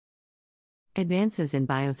Advances in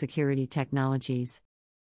Biosecurity Technologies.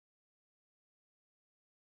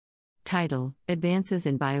 Title: Advances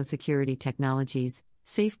in Biosecurity Technologies,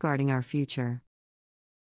 Safeguarding Our Future.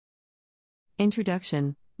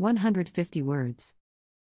 Introduction, 150 words.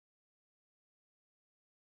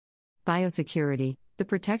 Biosecurity, the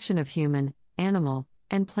protection of human, animal,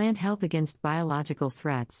 and plant health against biological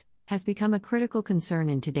threats, has become a critical concern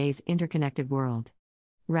in today's interconnected world.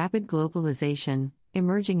 Rapid globalization,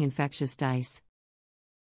 emerging infectious diseases,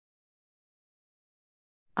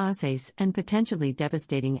 and potentially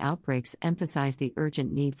devastating outbreaks emphasize the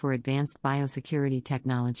urgent need for advanced biosecurity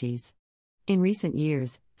technologies. In recent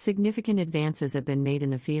years, significant advances have been made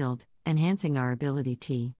in the field, enhancing our ability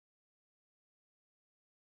to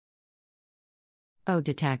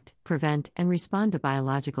detect, prevent, and respond to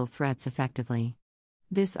biological threats effectively.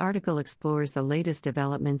 This article explores the latest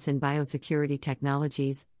developments in biosecurity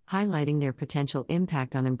technologies, highlighting their potential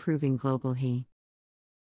impact on improving global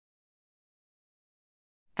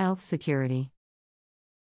health security.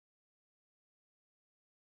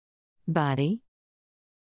 Body.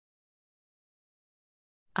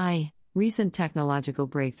 Recent technological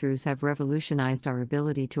breakthroughs have revolutionized our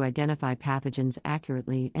ability to identify pathogens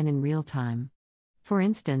accurately and in real time. For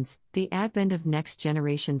instance, the advent of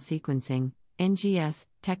next-generation sequencing, NGS,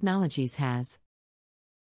 technologies has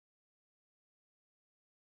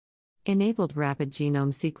enabled rapid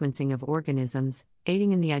genome sequencing of organisms,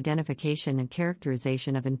 aiding in the identification and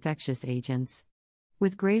characterization of infectious agents.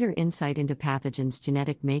 With greater insight into pathogens'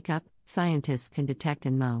 genetic makeup, scientists can detect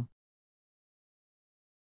and monitor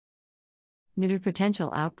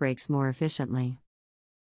potential outbreaks more efficiently.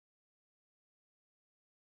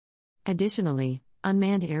 Additionally,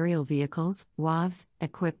 unmanned aerial vehicles, UAVs,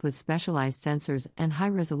 equipped with specialized sensors and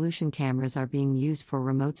high-resolution cameras are being used for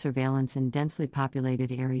remote surveillance in densely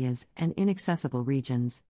populated areas and inaccessible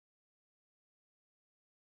regions.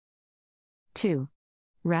 2.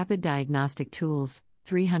 Rapid diagnostic tools,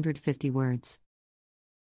 350 words.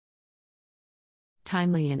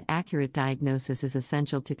 Timely and accurate diagnosis is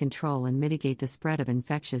essential to control and mitigate the spread of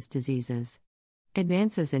infectious diseases.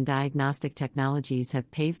 Advances in diagnostic technologies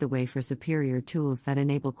have paved the way for superior tools that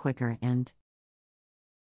enable quicker and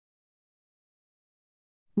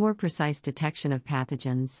more precise detection of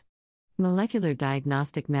pathogens. Molecular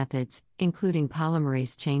diagnostic methods, including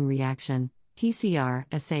polymerase chain reaction (PCR)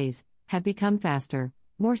 assays, have become faster,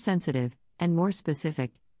 more sensitive, and more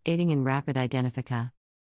specific, aiding in rapid identification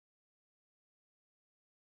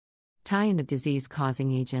of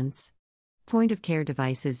disease-causing agents. Point-of-care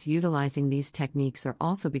devices utilizing these techniques are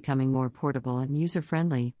also becoming more portable and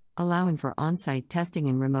user-friendly, allowing for on-site testing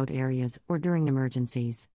in remote areas or during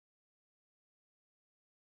emergencies.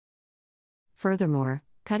 Furthermore,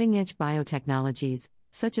 cutting-edge biotechnologies,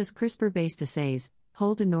 such as CRISPR-based assays,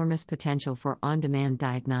 hold enormous potential for on-demand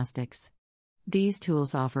diagnostics. These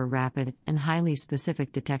tools offer rapid and highly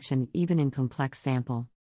specific detection even in complex samples,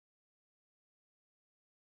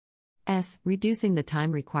 reducing the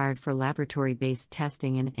time required for laboratory-based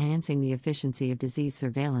testing and enhancing the efficiency of disease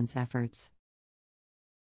surveillance efforts.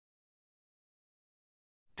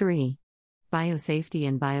 3. Biosafety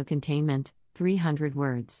and biocontainment, 300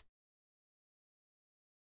 words.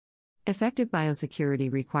 Effective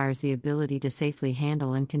biosecurity requires the ability to safely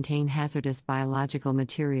handle and contain hazardous biological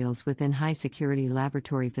materials within high-security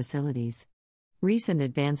laboratory facilities. Recent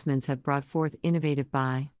advancements have brought forth innovative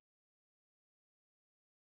biosafety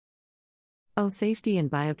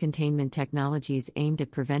and biocontainment technologies aimed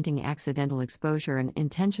at preventing accidental exposure and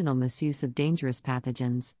intentional misuse of dangerous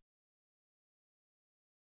pathogens.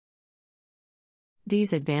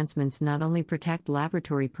 These advancements not only protect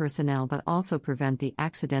laboratory personnel but also prevent the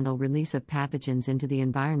accidental release of pathogens into the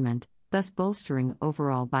environment, thus bolstering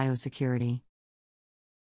overall biosecurity.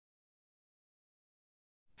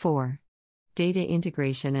 4. Data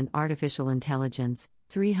integration and artificial intelligence,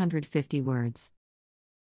 350 words.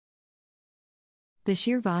 The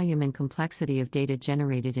sheer volume and complexity of data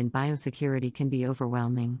generated in biosecurity can be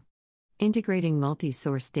overwhelming. Integrating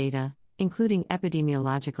multi-source data, including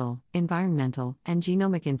epidemiological, environmental, and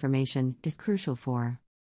genomic information, is crucial for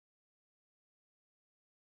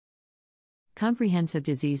comprehensive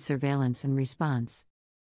disease surveillance and response.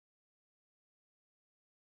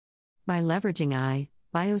 By leveraging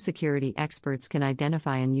biosecurity experts can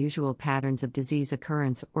identify unusual patterns of disease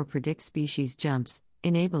occurrence or predict species jumps,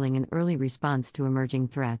 enabling an early response to emerging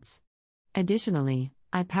threats. Additionally,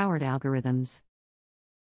 AI-powered algorithms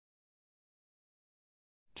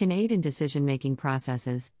can aid in decision-making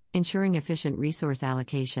processes, ensuring efficient resource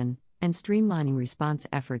allocation, and streamlining response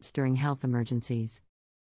efforts during health emergencies.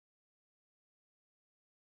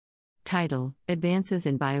 Title: Advances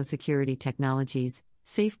in Biosecurity Technologies,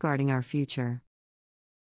 Safeguarding Our Future.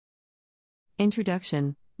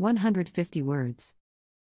 Introduction, 150 words.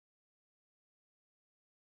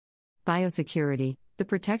 Biosecurity, the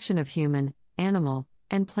protection of human, animal,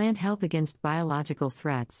 and plant health against biological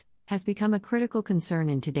threats, has become a critical concern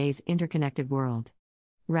in today's interconnected world.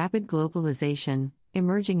 Rapid globalization,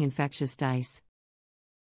 emerging infectious diseases,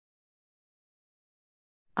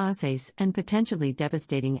 and potentially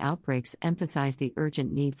devastating outbreaks emphasize the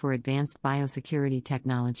urgent need for advanced biosecurity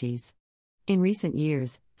technologies. In recent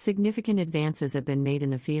years, significant advances have been made in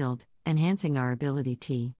the field, enhancing our ability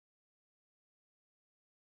to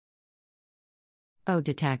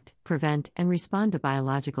detect, prevent, and respond to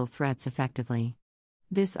biological threats effectively.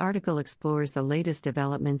 This article explores the latest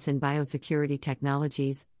developments in biosecurity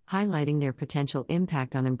technologies, highlighting their potential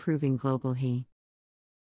impact on improving global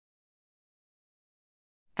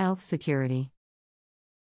health security.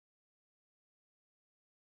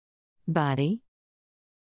 Body.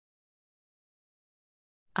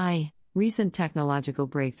 Recent technological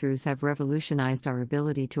breakthroughs have revolutionized our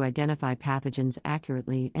ability to identify pathogens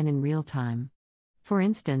accurately and in real time. For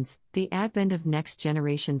instance, the advent of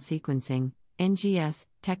next-generation sequencing, NGS,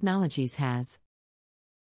 technologies has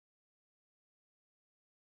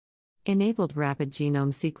enabled rapid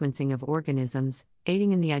genome sequencing of organisms,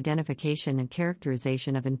 aiding in the identification and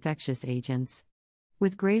characterization of infectious agents.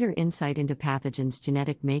 With greater insight into pathogens'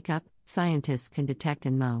 genetic makeup, scientists can detect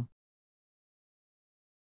and monitor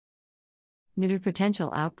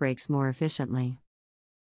potential outbreaks more efficiently.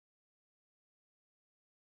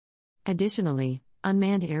 Additionally,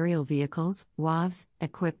 unmanned aerial vehicles, UAVs,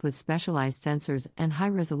 equipped with specialized sensors and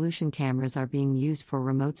high-resolution cameras are being used for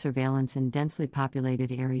remote surveillance in densely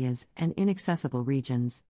populated areas and inaccessible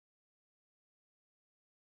regions.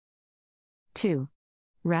 2.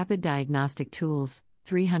 Rapid diagnostic tools,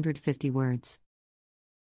 350 words.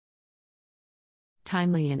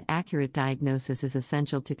 Timely and accurate diagnosis is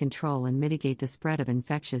essential to control and mitigate the spread of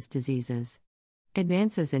infectious diseases.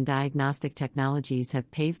 Advances in diagnostic technologies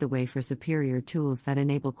have paved the way for superior tools that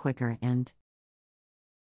enable quicker and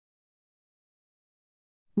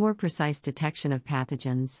more precise detection of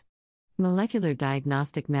pathogens. Molecular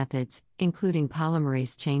diagnostic methods, including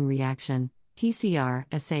polymerase chain reaction (PCR)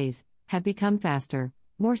 assays, have become faster,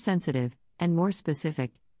 more sensitive, and more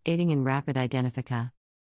specific, aiding in rapid identification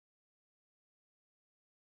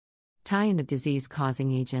of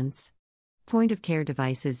disease-causing agents. Point-of-care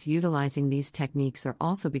devices utilizing these techniques are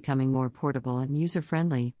also becoming more portable and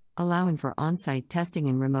user-friendly, allowing for on-site testing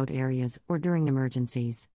in remote areas or during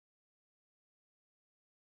emergencies.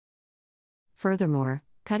 Furthermore,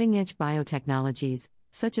 cutting-edge biotechnologies,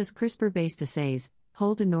 such as CRISPR-based assays,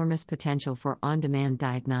 hold enormous potential for on-demand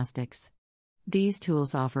diagnostics. These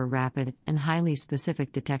tools offer rapid and highly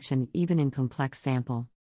specific detection even in complex samples,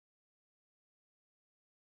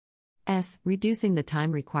 reducing the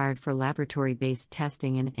time required for laboratory-based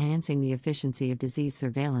testing and enhancing the efficiency of disease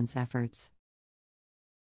surveillance efforts.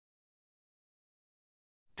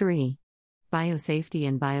 3. Biosafety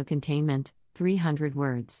and biocontainment, 300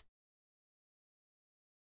 words.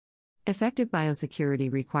 Effective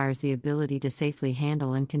biosecurity requires the ability to safely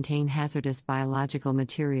handle and contain hazardous biological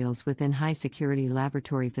materials within high-security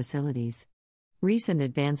laboratory facilities. Recent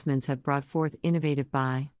advancements have brought forth innovative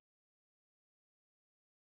biosafety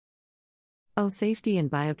and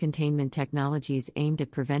biocontainment technologies aimed at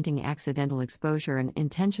preventing accidental exposure and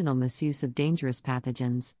intentional misuse of dangerous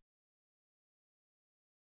pathogens.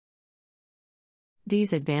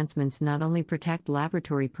 These advancements not only protect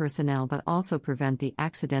laboratory personnel but also prevent the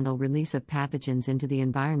accidental release of pathogens into the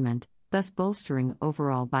environment, thus bolstering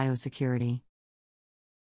overall biosecurity.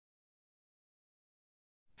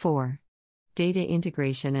 4. Data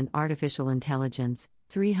integration and artificial intelligence,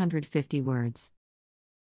 350 words.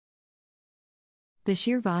 The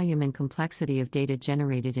sheer volume and complexity of data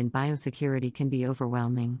generated in biosecurity can be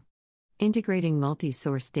overwhelming. Integrating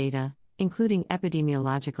multi-source data, including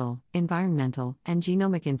epidemiological, environmental, and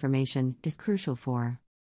genomic information, is crucial for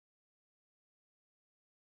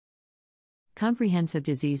comprehensive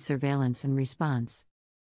disease surveillance and response.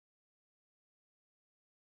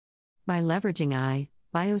 By leveraging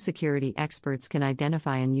biosecurity experts can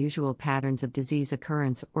identify unusual patterns of disease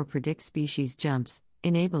occurrence or predict species jumps,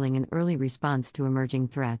 enabling an early response to emerging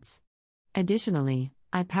threats. Additionally,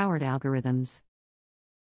 AI-powered algorithms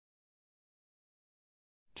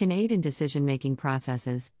can aid in decision-making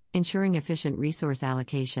processes, ensuring efficient resource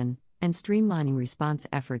allocation, and streamlining response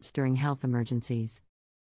efforts during health emergencies.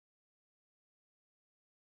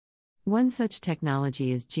 One such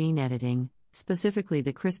technology is gene editing, specifically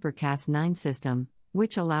the CRISPR-Cas9 system,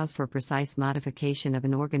 which allows for precise modification of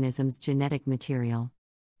an organism's genetic material.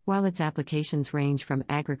 While its applications range from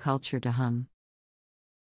agriculture to home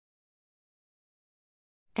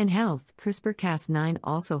and health, CRISPR-Cas9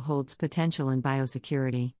 also holds potential in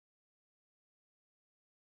biosecurity.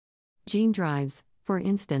 Gene drives, for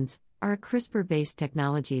instance, are a CRISPR-based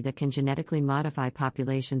technology that can genetically modify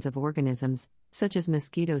populations of organisms, such as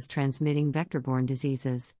mosquitoes transmitting vector-borne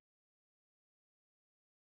diseases.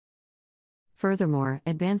 Furthermore,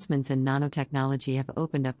 advancements in nanotechnology have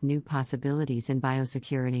opened up new possibilities in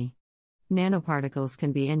biosecurity. Nanoparticles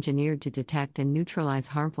can be engineered to detect and neutralize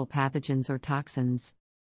harmful pathogens or toxins.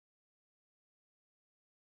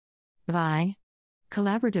 By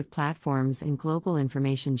collaborative platforms and global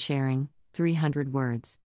information sharing, 300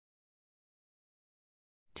 words.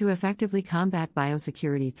 To effectively combat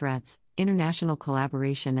biosecurity threats, international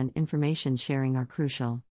collaboration and information sharing are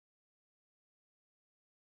crucial.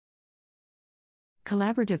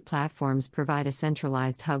 Collaborative platforms provide a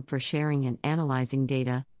centralized hub for sharing and analyzing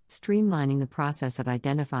data, streamlining the process of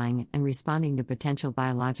identifying and responding to potential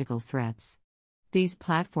biological threats. These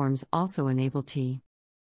platforms also enable